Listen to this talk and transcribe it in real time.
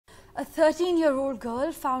A 13-year-old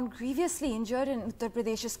girl found grievously injured in Uttar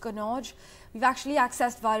Pradesh's Kannauj. We've actually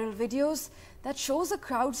accessed viral videos that shows a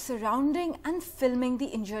crowd surrounding and filming the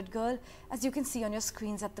injured girl, as you can see on your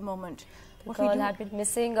screens at the moment. The girl had been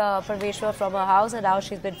missing Praveshwar from her house, and now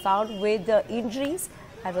she's been found with injuries.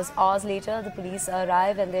 That was hours later. The police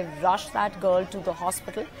arrived and they've rushed that girl to the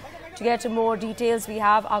hospital. To get more details, we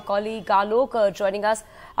have our colleague Alok joining us.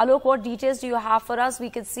 Alok, what details do you have for us? We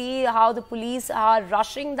can see how the police are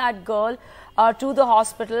rushing that girl to the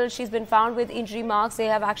hospital. She's been found with injury marks. They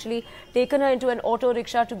have actually taken her into an auto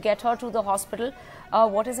rickshaw to get her to the hospital.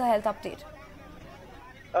 What is her health update?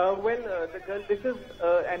 The girl, this is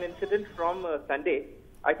an incident from Sunday.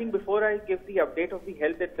 I think before I give the update of the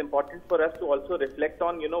health, it's important for us to also reflect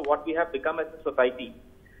on, what we have become as a society.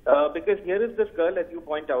 Because here is this girl, as you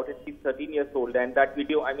point out, she's 13 years old, and that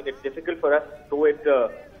video, it's difficult for us to show it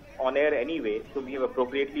on air anyway, so we have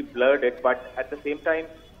appropriately blurred it. But at the same time,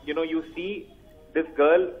 you see this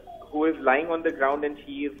girl who is lying on the ground and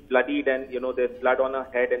she is bloodied, and there's blood on her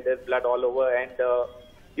head and there's blood all over, and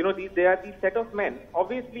they are these set of men.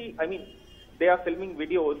 Obviously, they are filming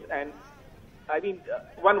videos, and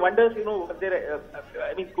one wonders, was there,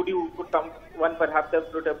 could someone perhaps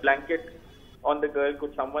have put a blanket on the girl?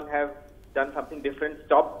 Could someone have done something different,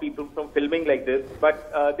 stop people from filming like this?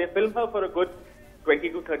 But they film her for a good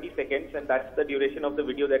 20 to 30 seconds, and that's the duration of the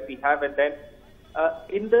video that we have. And then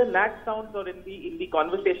in the nag sounds or in the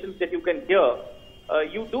conversations that you can hear,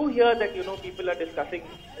 you do hear that, people are discussing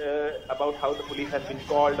about how the police has been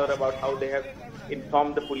called, or about how they have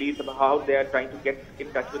informed the police, about how they are trying to get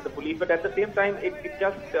in touch with the police. But at the same time, it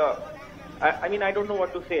just, I don't know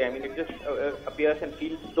what to say. It just appears and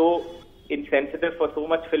feels so insensitive for so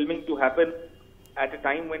much filming to happen at a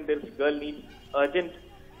time when this girl needs urgent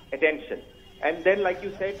attention. And then, like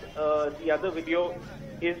you said, the other video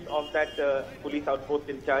is of that police outpost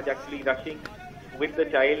in charge actually rushing with the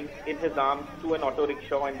child in his arms to an auto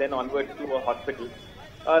rickshaw and then onwards to a hospital.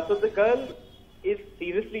 So the girl is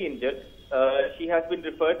seriously injured. She has been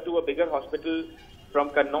referred to a bigger hospital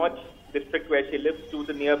from Kannauj district where she lives to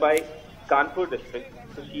the nearby Kanpur district.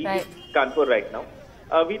 So she is in Kanpur right now.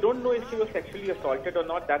 We don't know if she was sexually assaulted or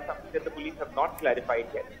not. That's something that the police have not clarified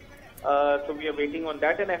yet. So we are waiting on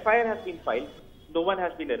that. An FIR has been filed. No one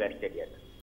has been arrested yet.